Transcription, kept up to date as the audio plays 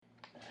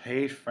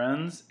Hey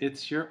friends,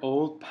 it's your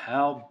old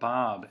pal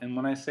Bob, and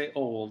when I say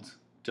old,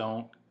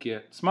 don't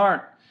get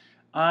smart.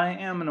 I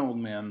am an old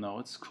man though,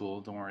 it's cool,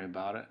 don't worry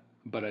about it.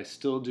 But I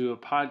still do a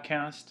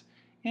podcast,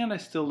 and I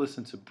still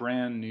listen to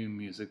brand new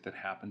music that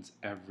happens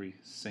every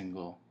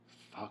single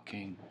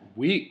fucking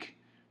week.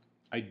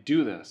 I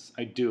do this,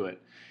 I do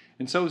it.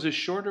 And so it was a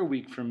shorter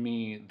week for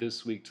me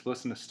this week to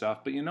listen to stuff,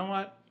 but you know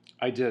what?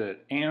 I did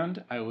it,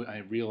 and I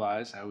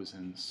realized I was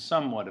in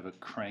somewhat of a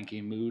cranky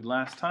mood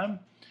last time.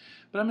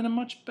 But I'm in a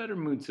much better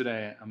mood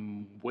today.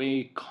 I'm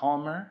way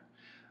calmer.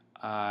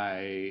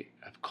 I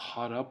have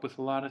caught up with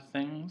a lot of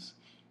things.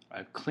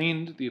 I've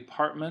cleaned the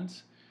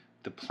apartment.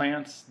 The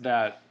plants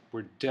that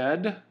were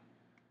dead,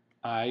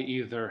 I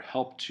either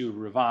helped to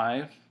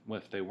revive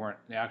if they weren't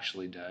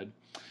actually dead,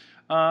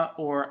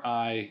 or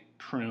I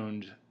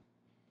pruned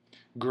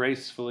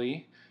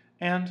gracefully,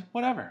 and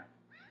whatever.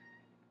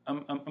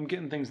 I'm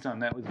getting things done.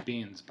 That was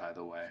beans, by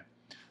the way.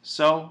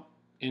 So,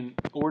 in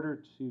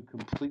order to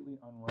completely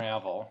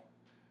unravel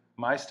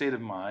my state of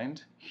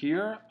mind,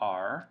 here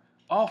are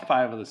all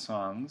 5 of the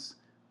songs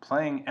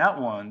playing at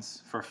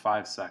once for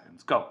 5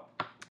 seconds. Go.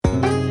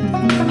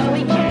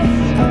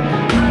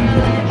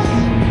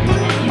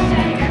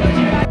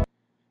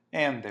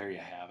 And there you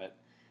have it.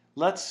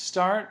 Let's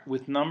start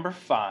with number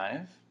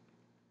 5.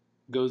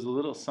 Goes a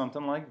little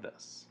something like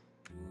this.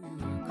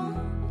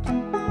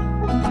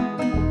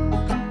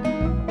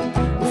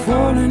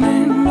 Falling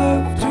in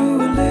love to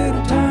a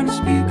little tiny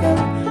speaker.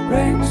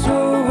 Rain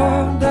so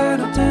hard that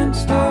a tent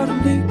started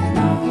leaking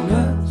on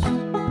us.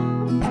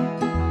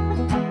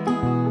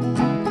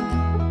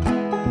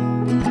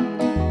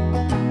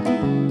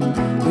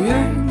 We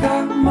ain't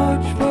got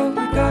much, but we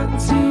got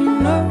seen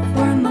enough.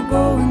 When the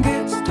going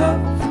gets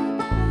tough,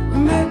 we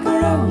make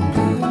our own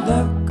good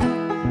luck.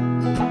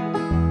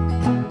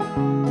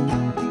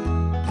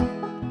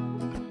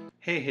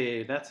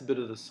 Hey, that's a bit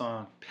of the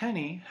song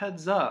Penny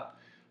Heads Up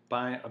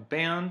by a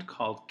band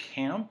called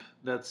Camp,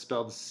 that's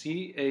spelled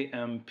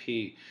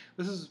C-A-M-P.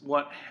 This is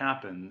what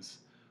happens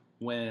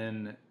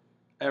when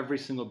every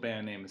single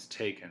band name is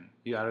taken.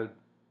 You gotta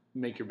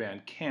make your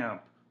band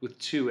Camp with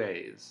 2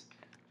 A's.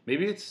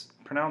 Maybe it's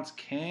pronounced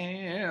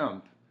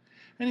Camp.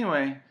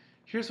 Anyway,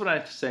 here's what I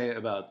have to say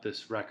about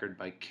this record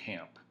by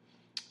Camp.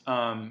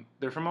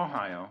 They're from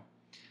Ohio.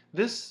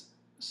 This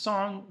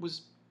song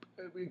was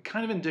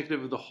kind of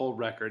indicative of the whole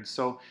record,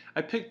 so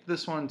I picked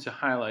this one to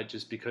highlight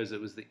just because it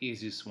was the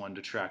easiest one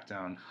to track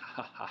down.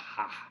 Ha ha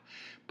ha.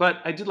 But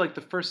I did like the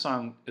first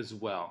song as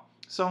well.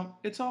 So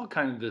it's all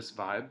kind of this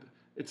vibe.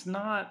 It's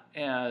not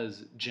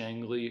as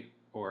jangly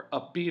or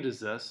upbeat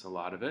as this, a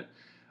lot of it.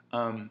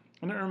 And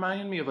it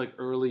reminded me of like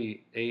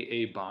early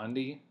A.A.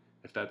 Bondi.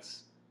 If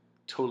that's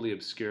totally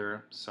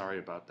obscure, sorry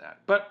about that.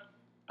 But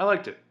I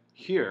liked it.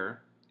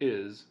 Here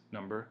is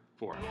number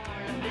 4.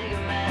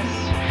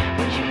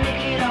 Would you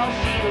make it all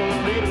feel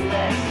a little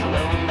less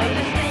lonely?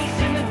 The snakes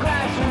in the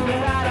grass will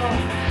rattle,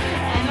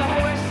 and the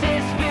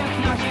horses spook,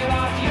 knock you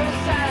off your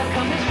saddle.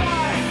 Come this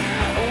far,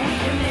 we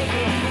can make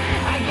it.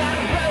 I got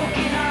a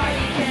broken heart,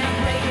 you can't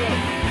break it.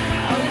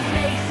 Oh, the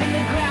snakes in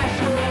the grass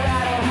will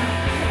rattle,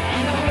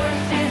 and the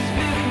horses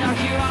spook, knock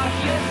you off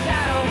your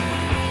saddle.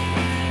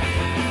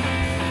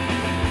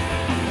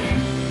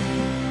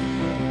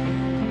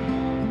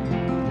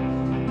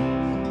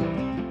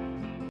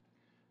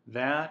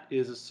 That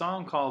is a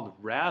song called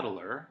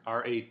Rattler,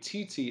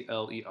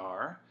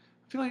 R-A-T-T-L-E-R.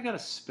 I feel like I gotta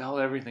spell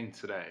everything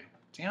today.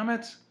 Damn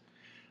it.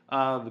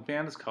 The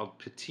band is called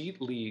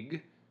Petite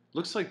League.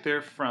 Looks like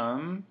they're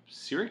from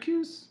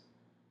Syracuse?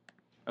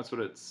 That's what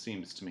it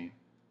seems to me.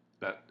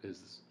 That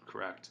is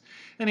correct.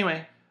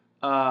 Anyway,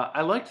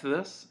 I liked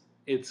this.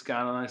 It's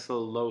got a nice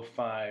little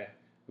lo-fi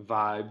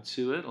vibe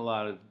to it, a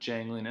lot of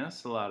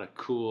jangliness, a lot of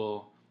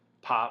cool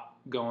pop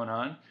going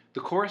on.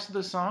 The chorus of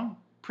the song,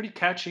 pretty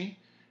catchy.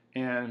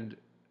 And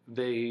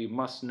they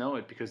must know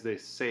it because they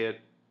say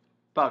it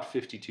about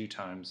 52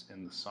 times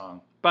in the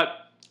song.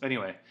 But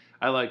anyway,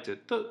 I liked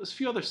it. There's a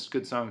few other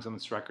good songs on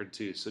this record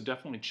too, so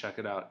definitely check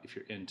it out if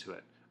you're into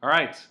it. All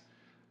right,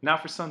 now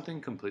for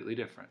something completely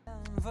different.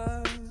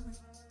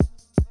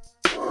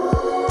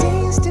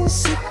 Days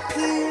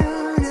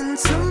disappeared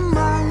into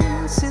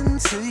months,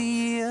 into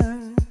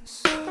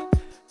years.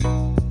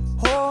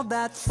 Hold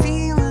that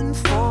feeling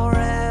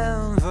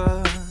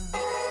forever.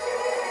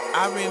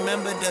 I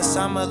remember the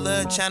summer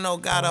Lil Channel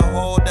got a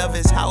hold of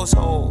his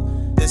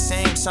household. The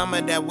same summer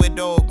that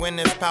widowed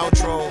Gwyneth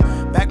Paltrow.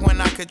 Back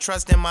when I could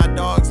trust in my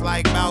dogs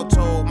like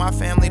Balto. My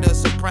family the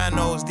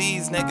Sopranos,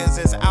 these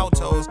niggas is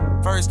altos.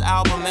 First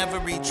album,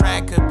 every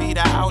track could be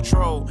the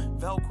outro.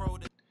 Velcro.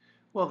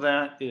 Well,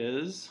 that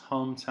is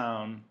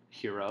Hometown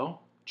Hero,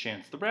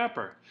 Chance the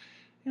Rapper.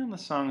 And the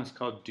song is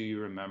called Do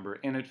You Remember?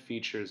 And it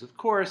features, of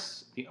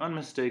course, the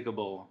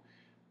unmistakable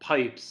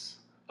pipes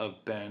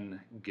of Ben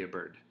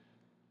Gibbard.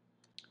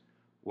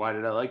 Why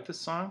did I like this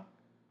song?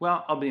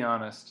 Well, I'll be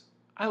honest.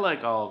 I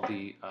like all of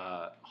the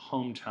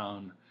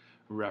hometown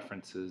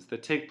references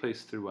that take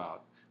place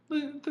throughout.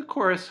 The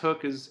chorus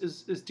hook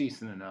is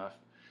decent enough,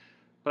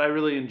 but I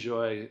really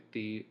enjoy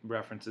the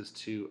references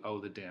to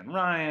the Dan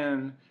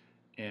Ryan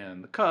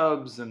and the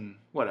Cubs and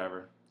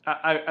whatever.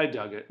 I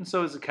dug it, and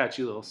so it's a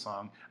catchy little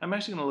song. I'm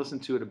actually going to listen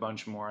to it a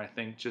bunch more, I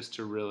think, just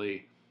to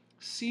really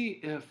see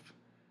if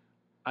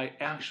I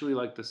actually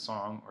like the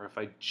song or if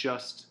I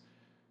just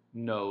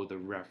know the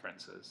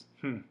references.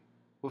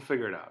 We'll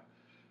figure it out.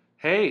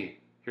 Hey,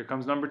 here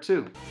comes number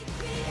 2.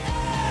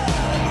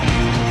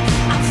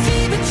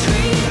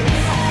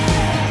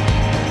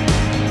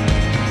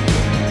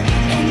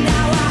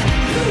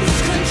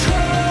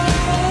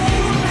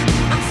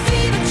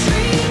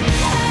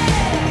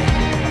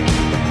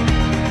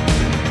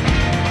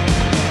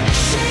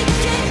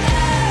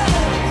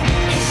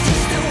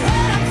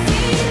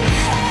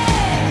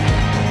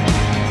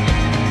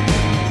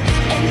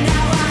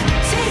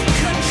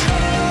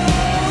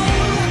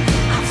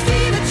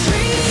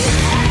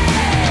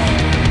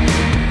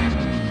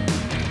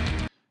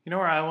 You know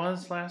where I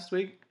was last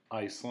week?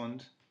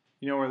 Iceland.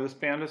 You know where this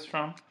band is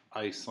from?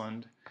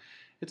 Iceland.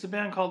 It's a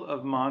band called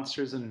Of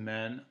Monsters and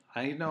Men.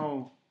 I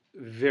know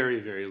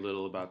very, very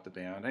little about the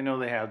band. I know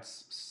they had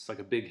like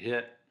a big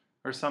hit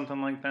or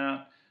something like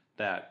that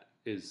that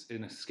is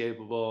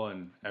inescapable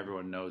and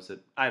everyone knows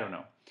it. I don't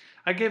know.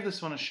 I gave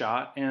this one a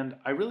shot and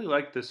I really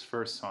like this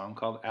first song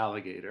called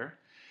Alligator.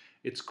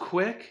 It's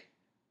quick,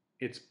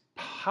 it's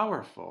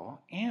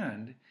powerful,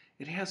 and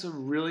it has a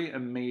really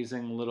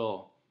amazing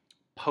little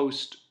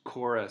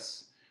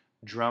post-chorus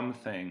drum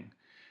thing.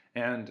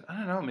 And I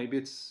don't know, maybe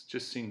it's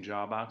just seeing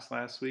Jawbox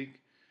last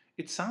week.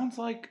 It sounds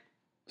like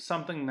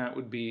something that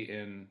would be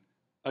in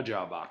a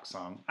Jawbox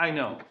song. I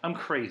know, I'm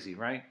crazy,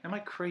 right? Am I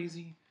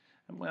crazy?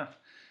 Well,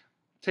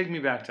 take me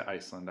back to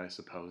Iceland, I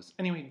suppose.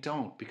 Anyway,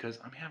 don't, because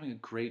I'm having a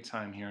great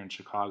time here in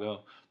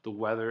Chicago. The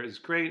weather is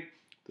great,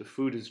 the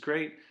food is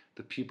great,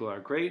 the people are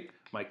great,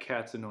 my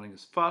cat's annoying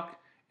as fuck,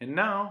 and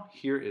now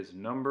here is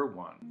number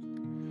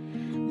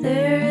 1.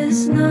 There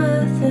is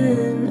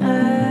nothing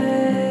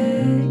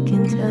I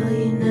can tell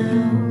you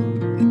now,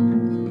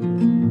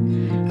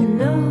 and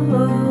no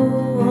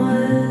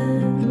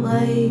one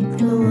like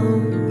the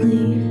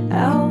lonely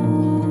owl.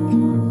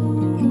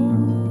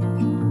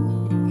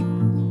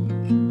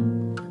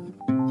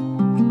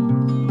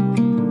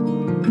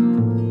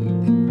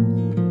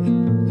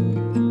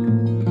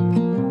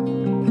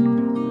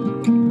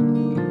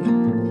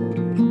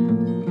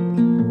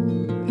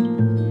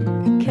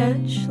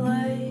 Catch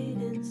light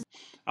and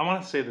I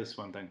want to say this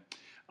one thing.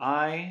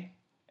 I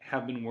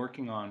have been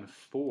working on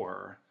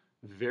 4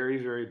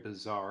 very, very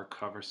bizarre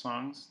cover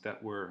songs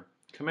that were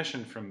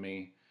commissioned from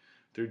me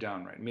through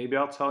Downright. Maybe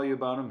I'll tell you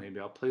about them. Maybe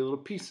I'll play a little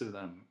piece of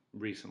them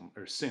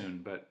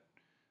soon, but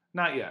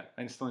not yet.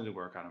 I still need to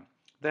work on them.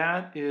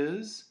 That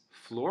is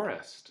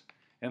Florist,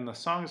 and the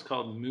song is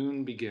called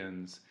Moon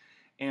Begins.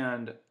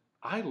 And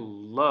I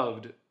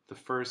loved the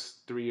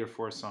first 3 or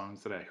 4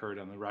 songs that I heard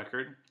on the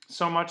record,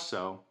 so much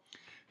so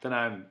that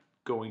I'm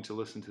going to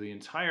listen to the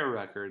entire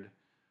record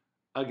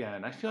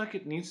again. I feel like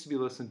it needs to be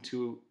listened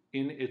to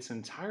in its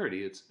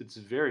entirety. It's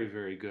very,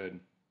 very good.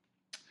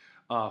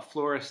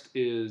 Florist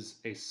is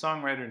a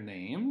songwriter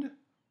named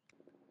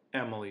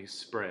Emily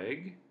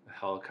Sprague, a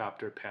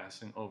helicopter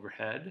passing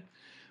overhead.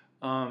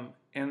 I've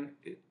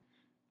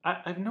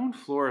known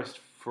Florist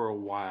for a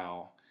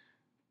while,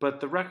 but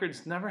the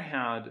record's never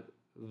had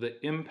the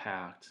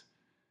impact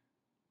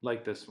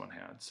like this one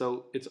had.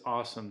 So it's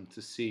awesome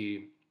to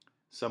see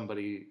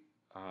somebody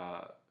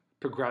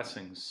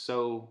progressing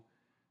so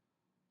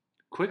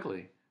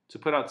quickly to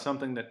put out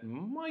something that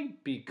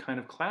might be kind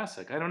of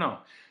classic. I don't know.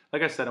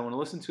 Like I said, I want to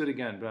listen to it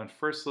again, but on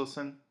first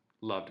listen,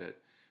 loved it.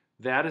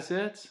 That is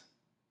it.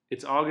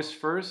 It's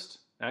August 1st.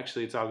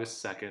 Actually, it's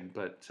August 2nd,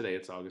 but today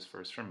it's August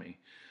 1st for me.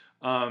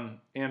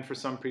 And for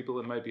some people,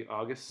 it might be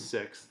August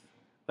 6th.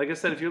 Like I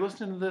said, if you're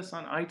listening to this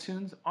on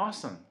iTunes,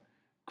 awesome.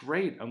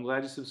 Great. I'm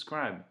glad you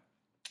subscribed.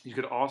 You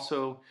could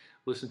also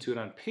listen to it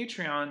on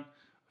Patreon a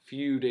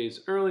few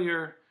days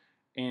earlier,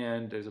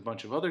 and there's a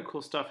bunch of other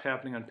cool stuff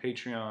happening on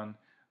Patreon.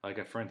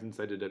 Like, for instance,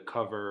 I did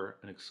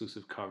an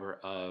exclusive cover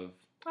of,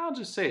 I'll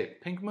just say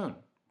it, Pink Moon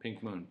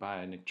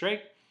by Nick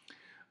Drake.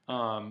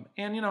 And,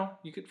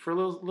 you could, for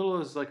as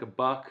little as like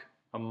 $1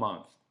 a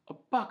month,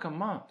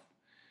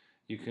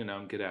 you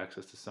can get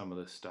access to some of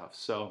this stuff.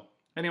 So,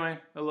 anyway,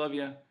 I love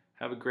you.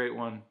 Have a great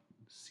one.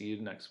 See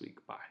you next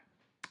week. Bye.